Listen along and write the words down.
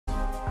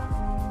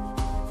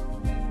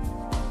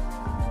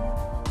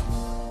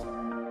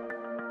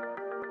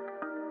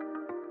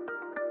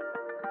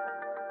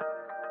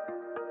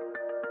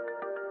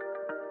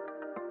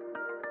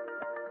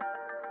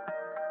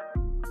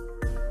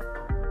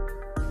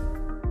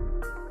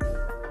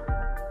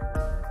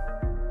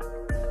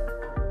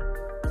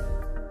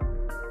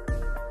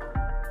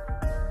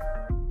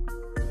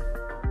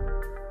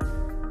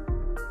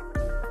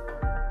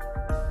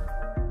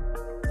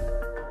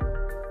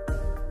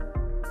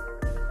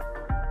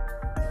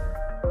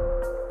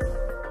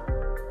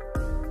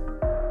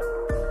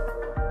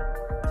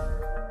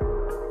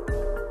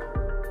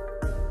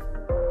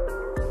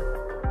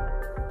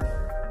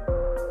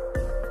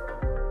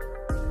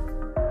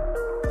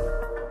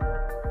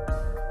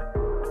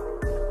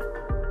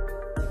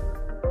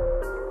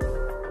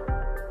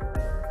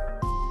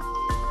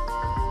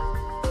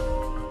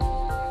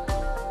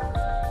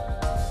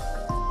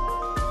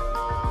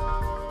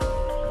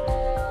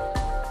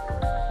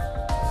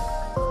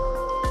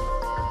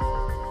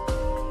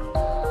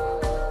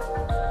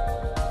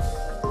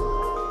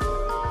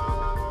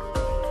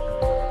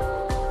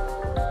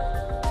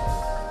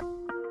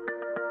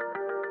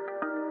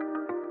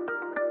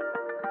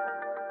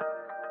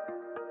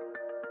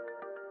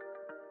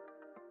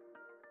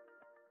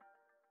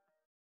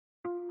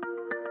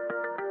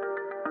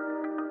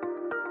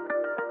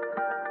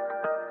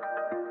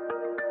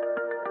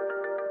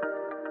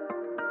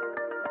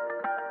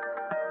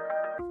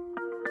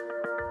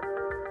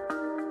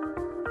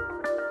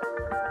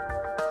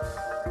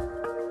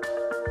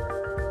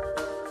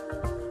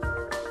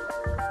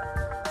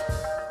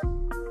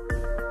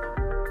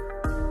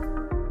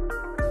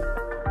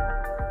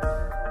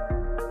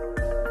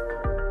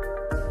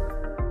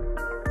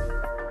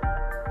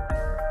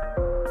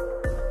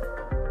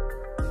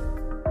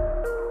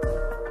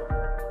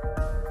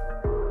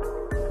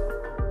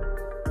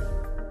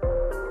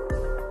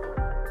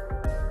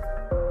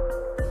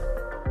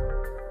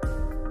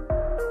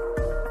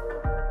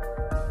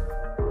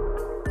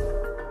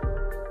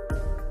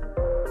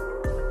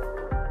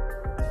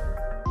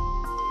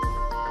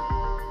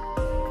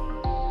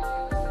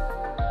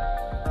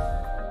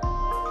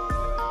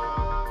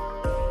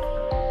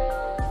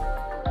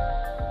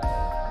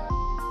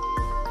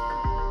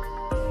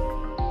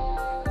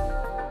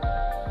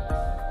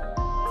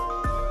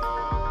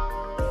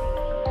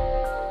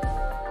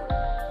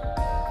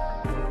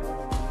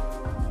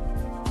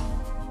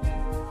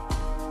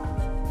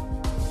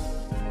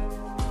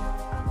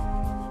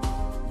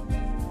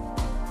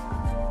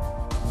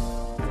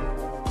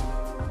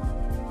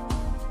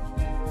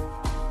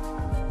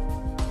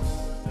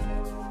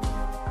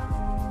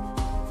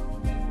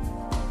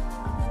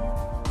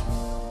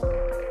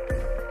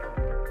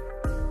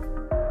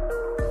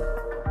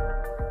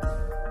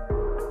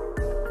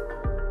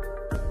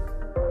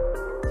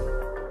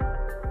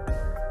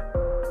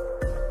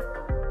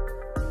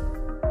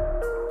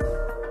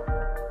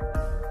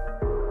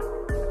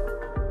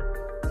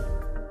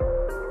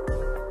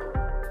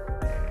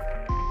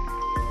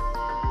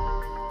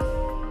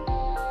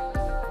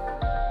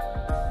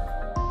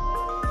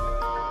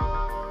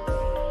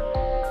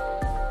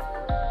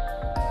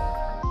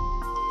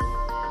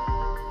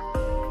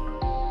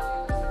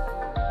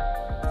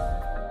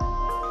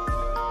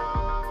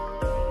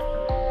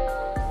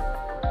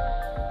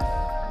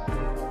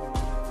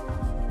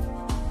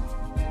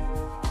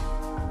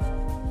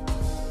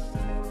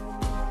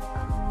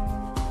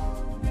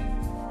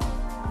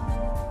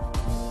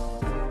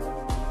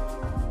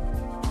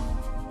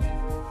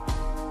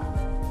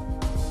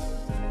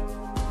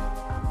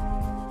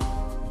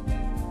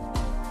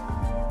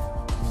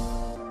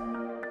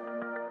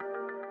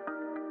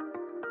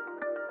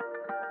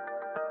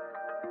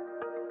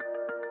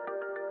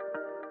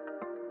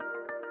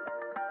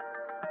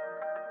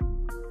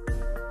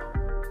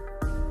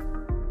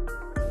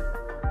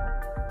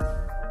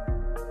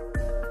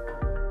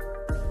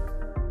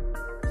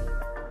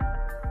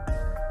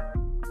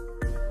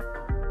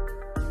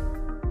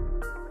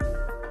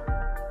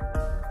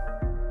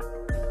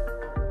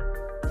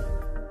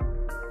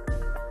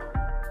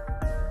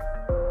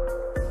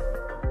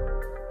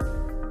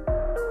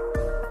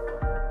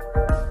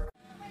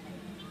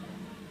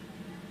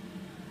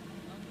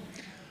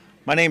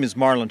My name is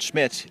Marlin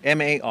Schmidt,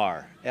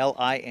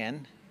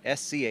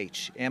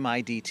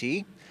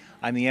 M-A-R-L-I-N-S-C-H-M-I-D-T.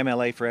 I'm the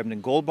MLA for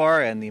Edmonton Gold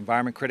Bar and the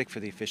Environment Critic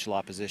for the official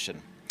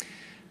opposition.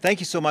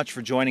 Thank you so much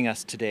for joining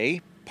us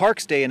today,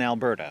 Parks Day in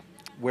Alberta,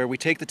 where we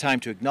take the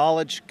time to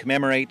acknowledge,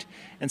 commemorate,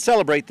 and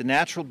celebrate the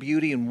natural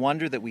beauty and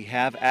wonder that we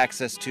have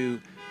access to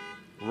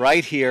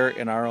right here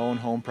in our own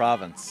home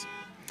province.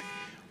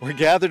 We're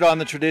gathered on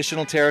the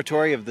traditional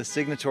territory of the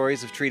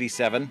signatories of Treaty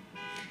 7,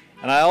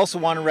 and I also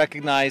want to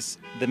recognize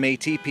the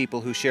Métis people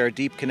who share a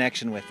deep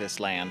connection with this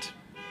land.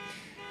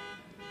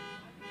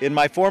 In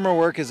my former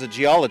work as a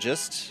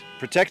geologist,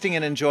 protecting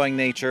and enjoying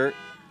nature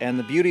and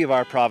the beauty of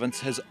our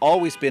province has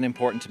always been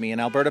important to me, and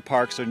Alberta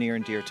Parks are near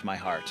and dear to my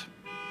heart.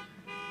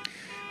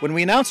 When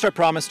we announced our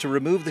promise to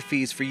remove the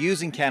fees for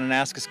using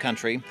Kananaskis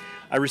country,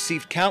 I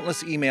received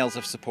countless emails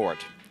of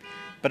support.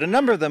 But a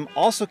number of them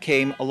also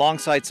came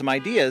alongside some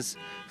ideas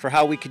for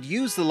how we could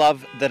use the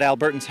love that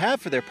Albertans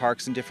have for their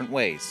parks in different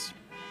ways.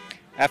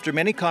 After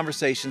many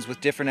conversations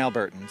with different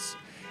Albertans,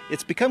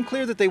 it's become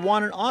clear that they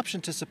want an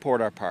option to support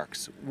our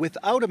parks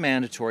without a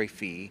mandatory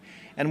fee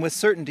and with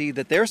certainty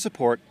that their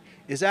support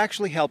is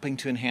actually helping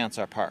to enhance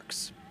our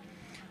parks.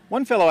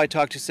 One fellow I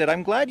talked to said,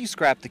 "I'm glad you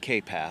scrapped the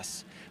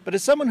K-Pass, but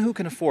as someone who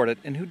can afford it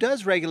and who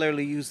does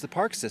regularly use the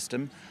park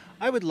system,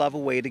 I would love a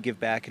way to give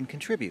back and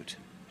contribute."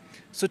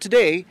 So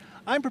today,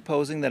 I'm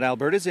proposing that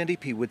Alberta's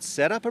NDP would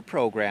set up a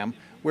program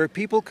where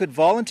people could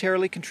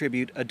voluntarily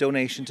contribute a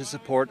donation to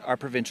support our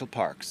provincial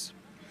parks.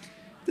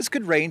 This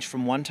could range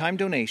from one-time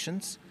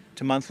donations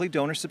to monthly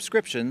donor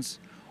subscriptions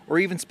or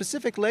even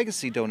specific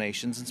legacy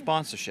donations and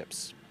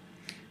sponsorships.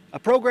 A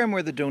program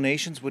where the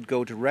donations would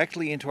go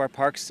directly into our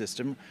park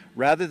system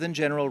rather than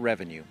general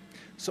revenue.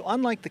 So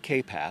unlike the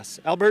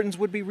K-Pass, Albertans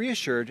would be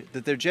reassured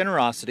that their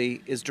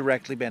generosity is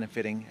directly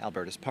benefiting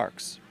Alberta's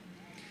parks.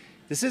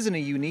 This isn't a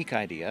unique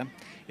idea.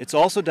 It's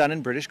also done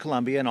in British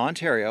Columbia and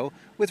Ontario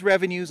with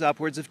revenues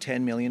upwards of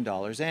 $10 million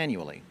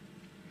annually.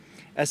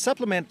 As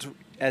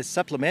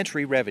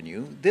supplementary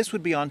revenue, this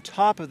would be on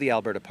top of the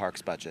Alberta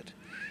Parks budget.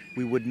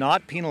 We would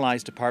not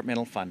penalize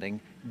departmental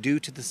funding due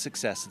to the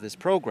success of this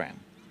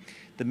program.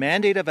 The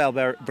mandate of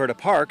Alberta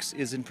Parks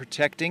is in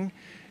protecting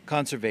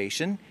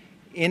conservation,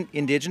 in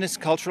Indigenous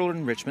cultural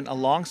enrichment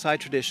alongside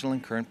traditional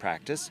and current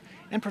practice,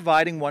 and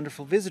providing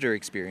wonderful visitor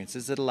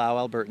experiences that allow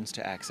Albertans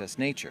to access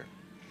nature.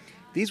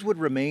 These would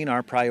remain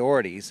our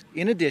priorities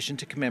in addition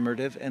to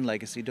commemorative and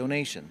legacy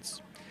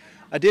donations.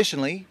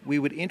 Additionally, we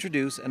would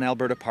introduce an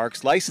Alberta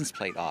Parks license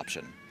plate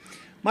option,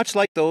 much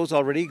like those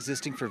already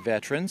existing for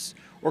veterans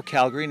or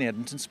Calgary and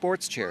Edmonton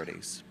sports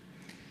charities.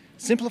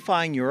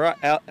 Simplifying your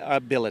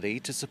ability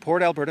to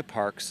support Alberta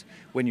Parks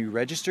when you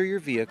register your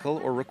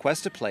vehicle or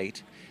request a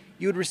plate,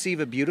 you would receive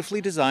a beautifully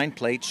designed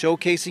plate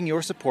showcasing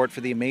your support for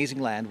the amazing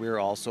land we are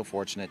all so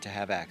fortunate to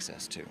have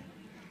access to.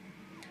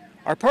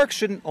 Our parks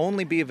shouldn't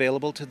only be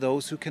available to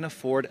those who can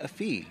afford a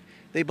fee.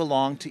 They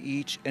belong to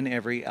each and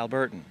every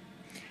Albertan.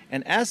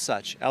 And as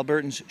such,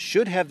 Albertans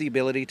should have the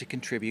ability to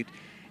contribute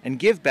and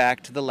give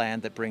back to the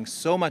land that brings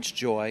so much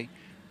joy,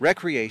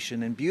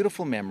 recreation, and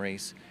beautiful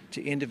memories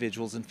to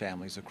individuals and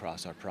families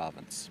across our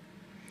province.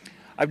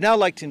 I'd now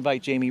like to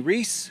invite Jamie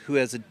Rees, who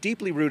has a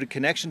deeply rooted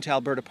connection to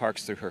Alberta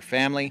Parks through her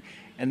family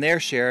and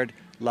their shared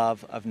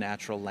love of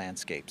natural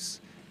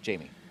landscapes.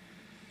 Jamie.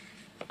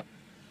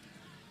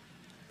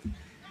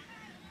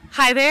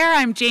 Hi there,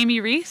 I'm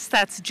Jamie Rees.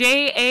 That's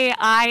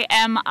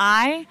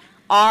J-A-I-M-I-R-E-E-S-E,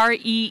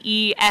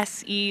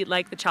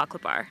 like the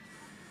chocolate bar.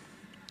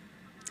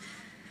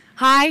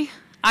 Hi,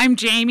 I'm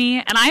Jamie,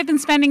 and I've been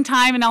spending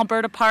time in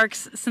Alberta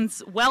Parks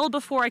since well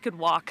before I could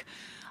walk.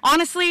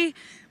 Honestly,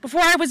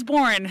 before I was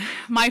born,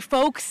 my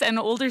folks and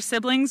older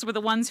siblings were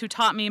the ones who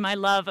taught me my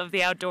love of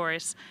the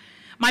outdoors.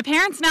 My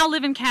parents now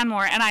live in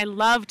Canmore, and I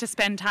love to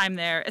spend time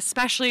there,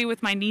 especially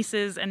with my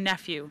nieces and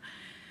nephew.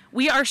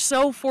 We are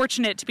so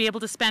fortunate to be able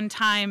to spend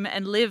time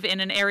and live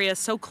in an area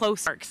so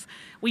close to parks.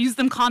 We use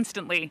them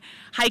constantly,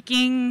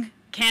 hiking,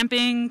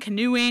 camping,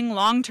 canoeing,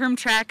 long-term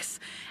treks,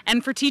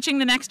 and for teaching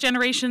the next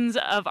generations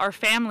of our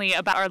family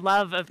about our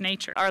love of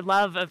nature.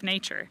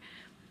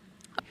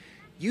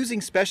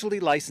 Using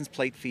specialty license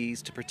plate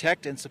fees to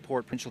protect and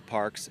support provincial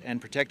parks and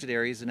protected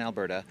areas in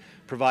Alberta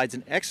provides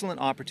an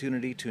excellent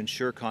opportunity to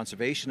ensure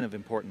conservation of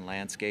important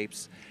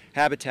landscapes,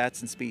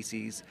 habitats and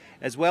species,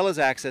 as well as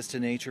access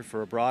to nature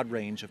for a broad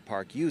range of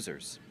park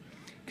users.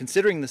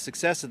 Considering the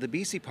success of the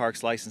BC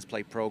Parks license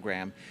plate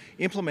program,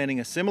 implementing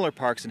a similar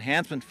parks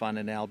enhancement fund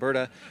in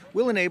Alberta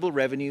will enable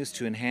revenues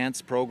to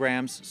enhance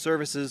programs,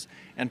 services,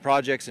 and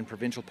projects in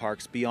provincial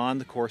parks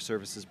beyond the core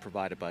services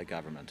provided by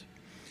government.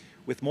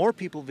 With more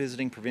people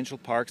visiting provincial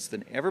parks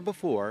than ever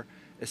before,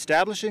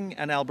 establishing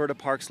an Alberta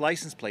Parks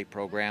license plate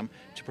program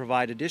to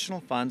provide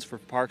additional funds for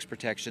parks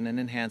protection and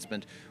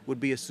enhancement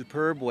would be a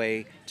superb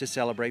way to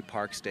celebrate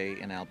Parks Day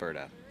in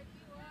Alberta.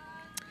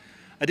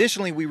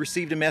 Additionally, we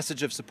received a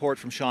message of support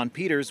from Sean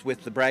Peters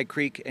with the Bragg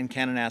Creek and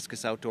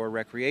Kananaskis Outdoor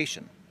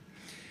Recreation.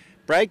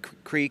 Bragg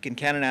Creek and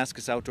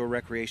Kananaskis Outdoor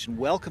Recreation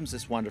welcomes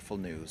this wonderful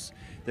news.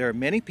 There are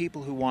many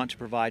people who want to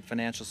provide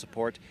financial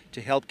support to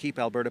help keep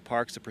Alberta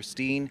Parks a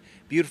pristine,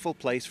 beautiful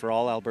place for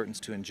all Albertans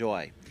to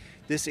enjoy.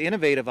 This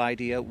innovative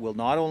idea will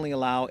not only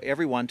allow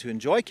everyone to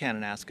enjoy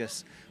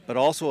Kananaskis, but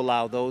also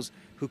allow those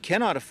who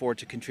cannot afford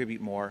to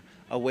contribute more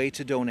a way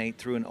to donate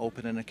through an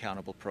open and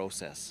accountable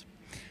process.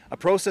 A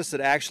process that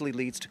actually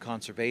leads to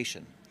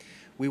conservation.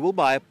 We will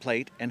buy a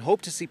plate and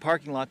hope to see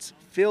parking lots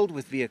filled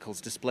with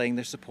vehicles displaying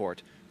their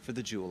support for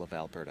the jewel of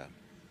Alberta.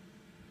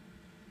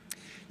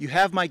 You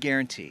have my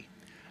guarantee.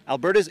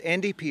 Alberta's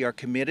NDP are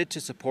committed to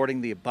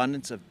supporting the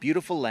abundance of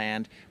beautiful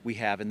land we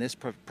have in this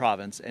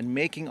province and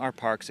making our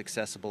parks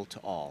accessible to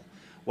all,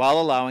 while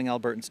allowing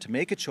Albertans to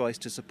make a choice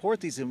to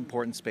support these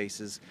important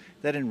spaces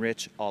that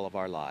enrich all of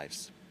our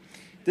lives.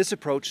 This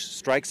approach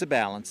strikes a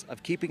balance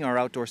of keeping our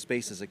outdoor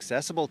spaces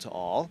accessible to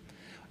all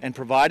and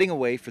providing a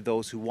way for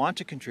those who want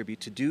to contribute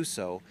to do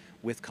so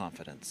with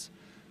confidence.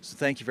 So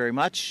thank you very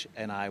much,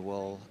 and I'm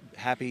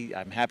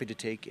happy to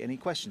take any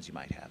questions you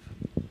might have.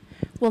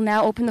 We'll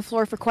now open the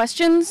floor for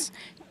questions.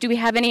 Do we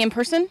have any in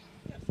person?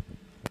 Yes.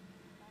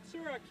 Sir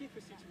Keith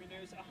with CTV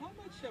News, how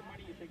much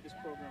money do you think this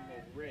program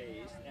will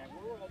raise, and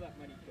where will all that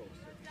money go,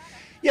 sir?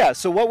 Yeah,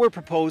 so what we're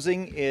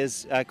proposing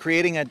is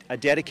creating a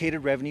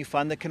dedicated revenue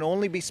fund that can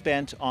only be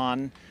spent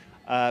on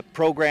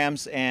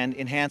programs and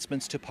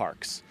enhancements to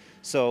parks.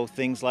 So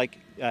things like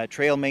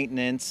trail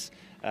maintenance,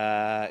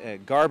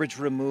 garbage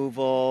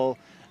removal,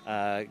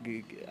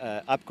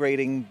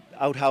 upgrading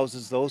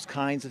outhouses, those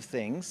kinds of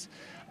things.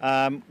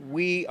 So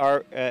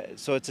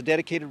it's a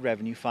dedicated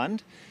revenue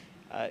fund.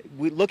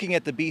 Looking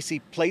at the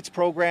BC Plates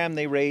program,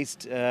 they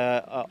raised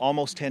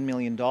almost $10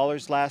 million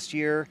last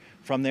year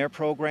from their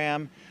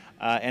program.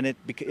 And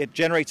it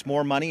generates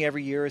more money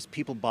every year as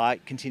people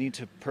continue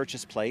to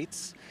purchase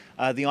plates.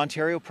 The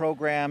Ontario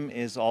program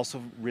is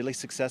also really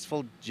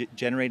successful,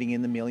 generating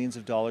in the millions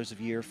of dollars a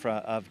year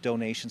of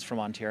donations from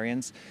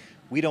Ontarians.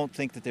 We don't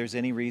think that there's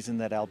any reason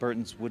that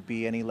Albertans would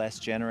be any less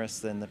generous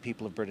than the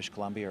people of British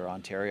Columbia or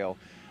Ontario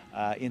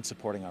in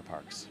supporting our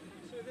parks.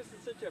 So this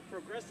is such a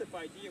progressive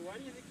idea. Why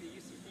do you think the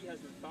UCP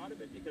hasn't thought of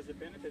it? Because it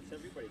benefits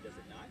everybody, does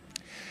it not?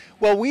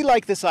 Well, we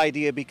like this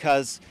idea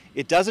because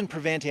it doesn't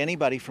prevent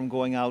anybody from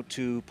going out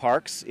to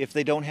parks if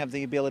they don't have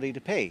the ability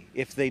to pay.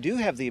 If they do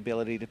have the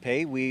ability to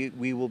pay, we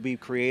will be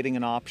creating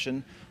an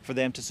option for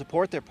them to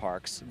support their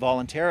parks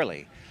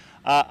voluntarily.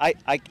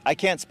 I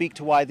can't speak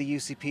to why the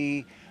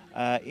UCP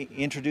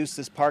introduced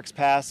this Parks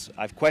Pass.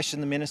 I've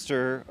questioned the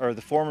minister, or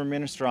the former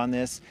minister, on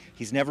this.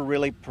 He's never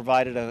really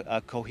provided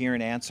a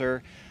coherent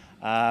answer.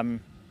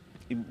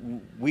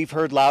 We've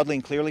heard loudly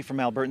and clearly from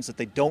Albertans that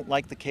they don't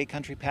like the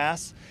K-Country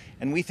Pass,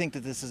 and we think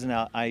that this is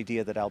an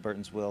idea that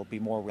Albertans will be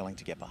more willing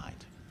to get behind.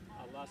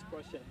 Last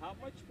question, how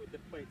much would the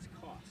plates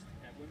cost,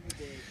 and when would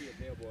they be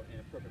available in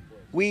a perfect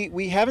world?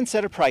 We haven't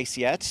set a price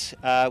yet.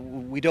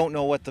 We don't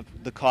know what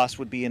the cost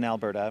would be in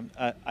Alberta.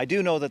 I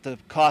do know that the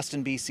cost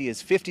in BC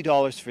is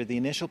 $50 for the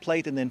initial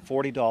plate and then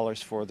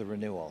 $40 for the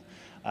renewal.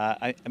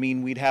 I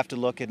mean, we'd have to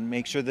look and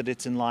make sure that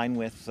it's in line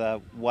with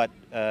what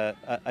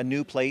a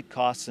new plate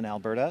costs in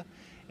Alberta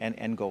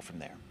and go from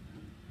there.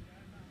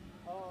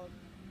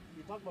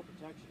 You talk about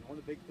protection. One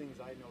of the big things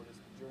I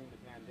noticed during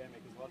the pandemic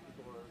is a lot of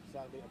people are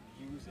sadly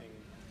abusing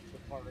the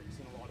parks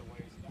in a lot of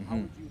ways. Mm-hmm. How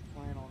would you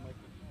plan on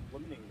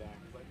limiting that?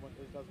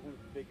 Because that's one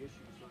of the big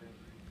issues for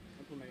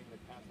implementing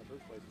the pass in the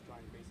first place, is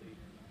trying to basically,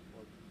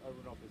 I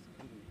don't know if it's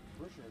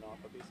fruition or not,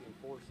 but basically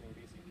enforcing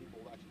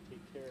people to actually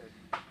take care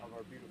of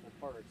our beautiful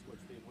parks,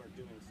 which they weren't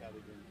doing sadly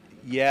during the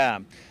pandemic.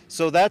 Yeah,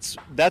 so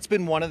that's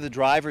been one of the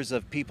drivers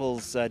of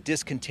people's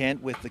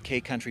discontent with the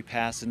K-Country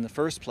Pass in the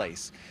first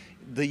place.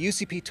 The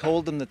UCP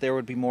told them that there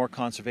would be more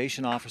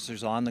conservation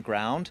officers on the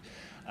ground,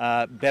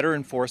 better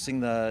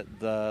enforcing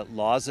the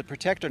laws that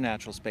protect our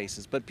natural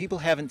spaces, but people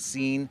haven't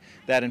seen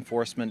that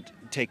enforcement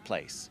take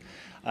place.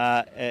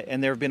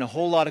 And there have been a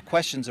whole lot of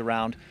questions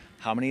around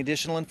how many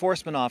additional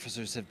enforcement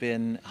officers have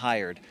been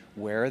hired,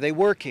 where are they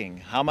working,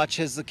 how much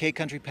has the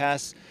K-Country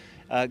Pass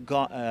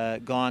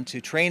gone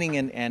to training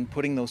and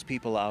putting those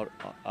people out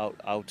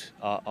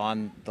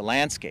on the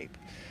landscape.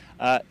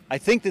 I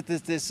think that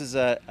this is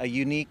a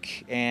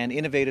unique and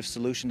innovative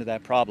solution to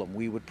that problem.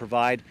 We would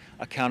provide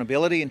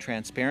accountability and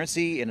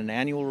transparency in an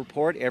annual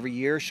report every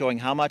year showing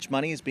how much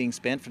money is being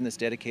spent from this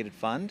dedicated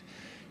fund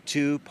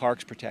to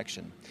parks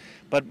protection.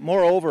 But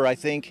moreover, I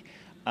think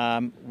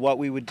what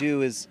we would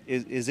do is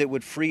it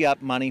would free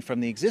up money from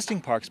the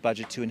existing parks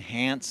budget to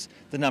enhance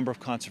the number of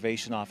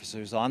conservation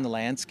officers on the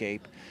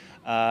landscape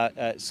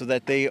so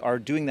that they are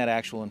doing that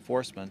actual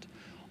enforcement,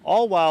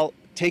 all while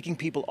taking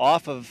people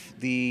off of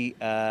the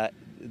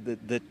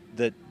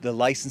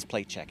license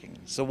plate checking.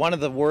 So one of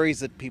the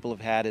worries that people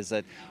have had is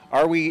that,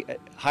 are we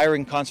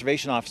hiring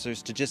conservation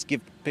officers to just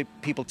give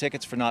people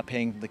tickets for not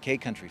paying the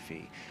K-Country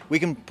fee? We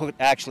can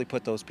actually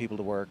put those people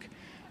to work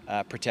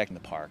protecting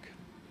the park.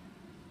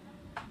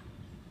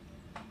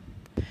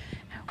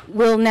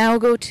 We'll now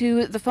go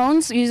to the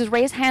phones. Use the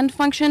raise hand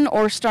function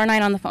or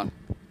 *9 on the phone.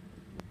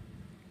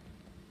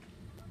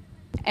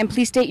 And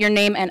please state your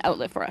name and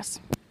outlet for us.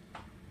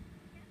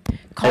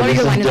 Caller, Hi, your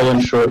this line is is Dylan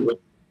open. Short with,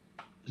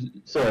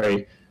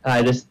 sorry.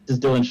 Hi, this is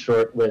Dylan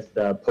Short with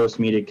Post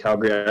Media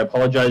Calgary. I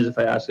apologize if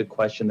I ask a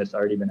question that's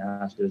already been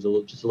asked. It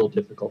was just a little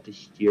difficult to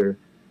hear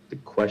the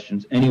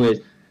questions.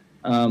 Anyways,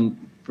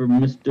 for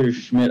Mr.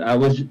 Schmidt, I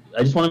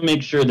just want to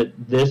make sure that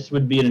this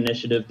would be an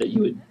initiative that you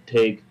would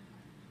take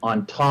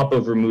on top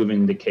of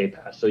removing the K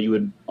pass. So you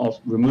would also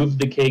remove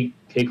the K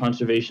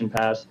conservation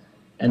pass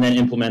and then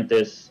implement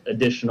this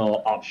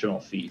additional optional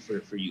fee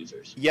for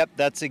users. Yep,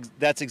 that's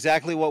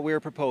exactly what we're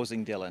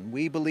proposing, Dylan.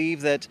 We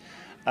believe that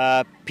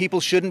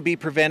people shouldn't be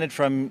prevented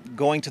from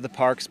going to the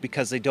parks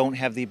because they don't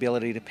have the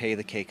ability to pay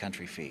the K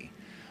Country fee.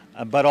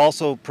 But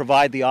also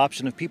provide the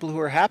option of people who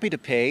are happy to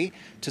pay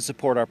to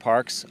support our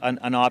parks,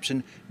 an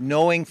option,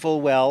 knowing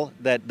full well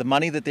that the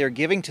money that they're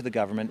giving to the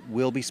government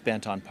will be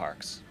spent on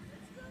parks.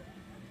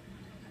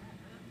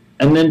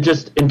 And then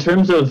just in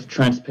terms of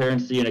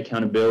transparency and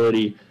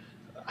accountability,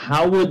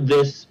 how would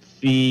this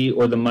fee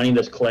or the money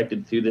that's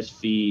collected through this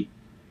fee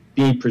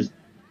be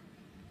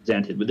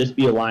presented? Would this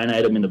be a line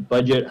item in the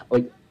budget?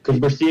 Like, because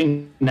we're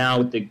seeing now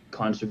with the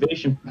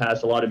conservation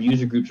pass, a lot of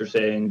user groups are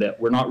saying that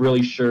we're not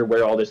really sure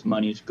where all this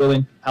money is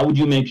going. How would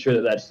you make sure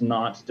that that's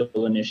not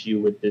still an issue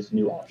with this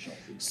new optional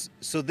fee?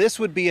 So this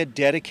would be a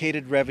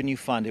dedicated revenue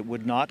fund. It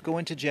would not go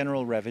into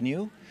general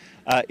revenue.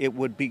 It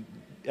would be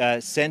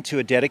sent to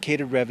a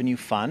dedicated revenue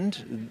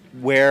fund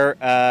where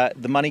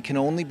the money can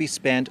only be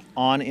spent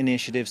on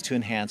initiatives to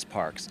enhance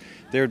parks.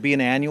 There would be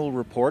an annual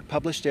report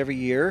published every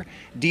year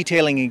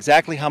detailing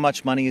exactly how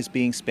much money is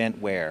being spent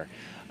where.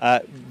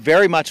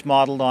 Very much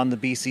modeled on the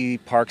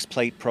BC Parks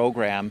Plate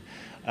program.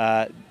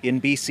 In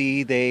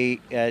BC,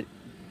 they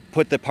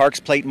put the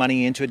Parks Plate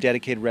money into a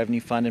dedicated revenue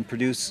fund and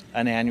produce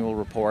an annual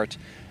report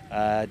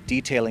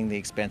detailing the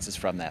expenses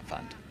from that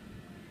fund.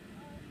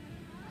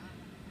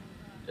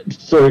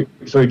 Sorry,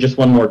 just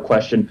one more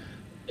question.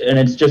 And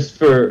it's just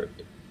for,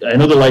 I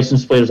know the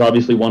license plate is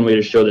obviously one way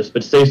to show this,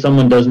 but say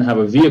someone doesn't have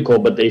a vehicle,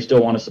 but they still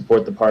want to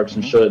support the parks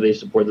and show that they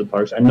support the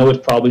parks. I know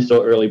it's probably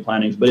still early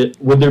plannings, but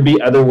would there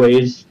be other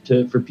ways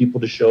for people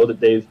to show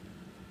that they've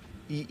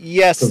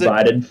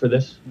provided for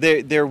this?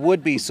 There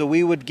would be. So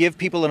we would give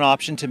people an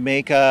option to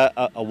make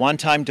a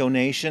one-time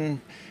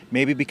donation,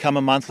 maybe become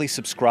a monthly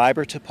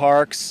subscriber to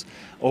parks,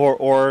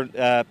 or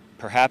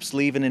perhaps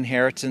leave an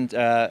inheritance,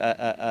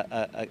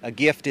 a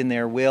gift in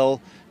their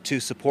will to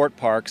support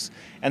parks.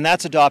 And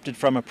that's adopted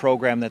from a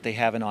program that they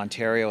have in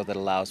Ontario that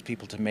allows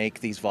people to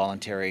make these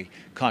voluntary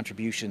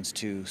contributions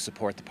to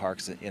support the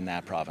parks in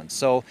that province.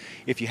 So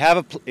if you have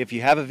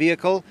a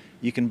vehicle,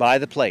 you can buy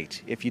the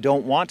plate. If you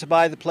don't want to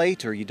buy the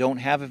plate or you don't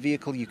have a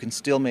vehicle, you can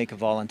still make a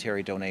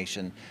voluntary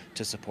donation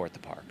to support the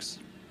parks.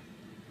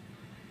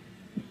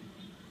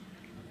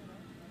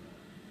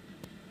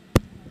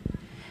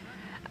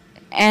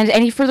 And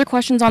any further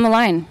questions on the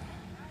line?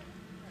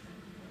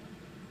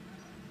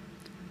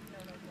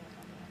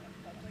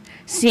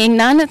 Seeing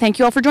none, thank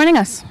you all for joining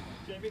us.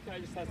 Jamie, can I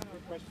just ask a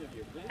quick question of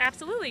you, please?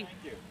 Absolutely.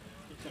 Thank you.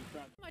 Thank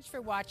you so much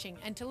for watching,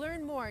 and to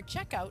learn more,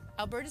 check out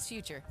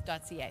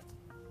albertasfuture.ca.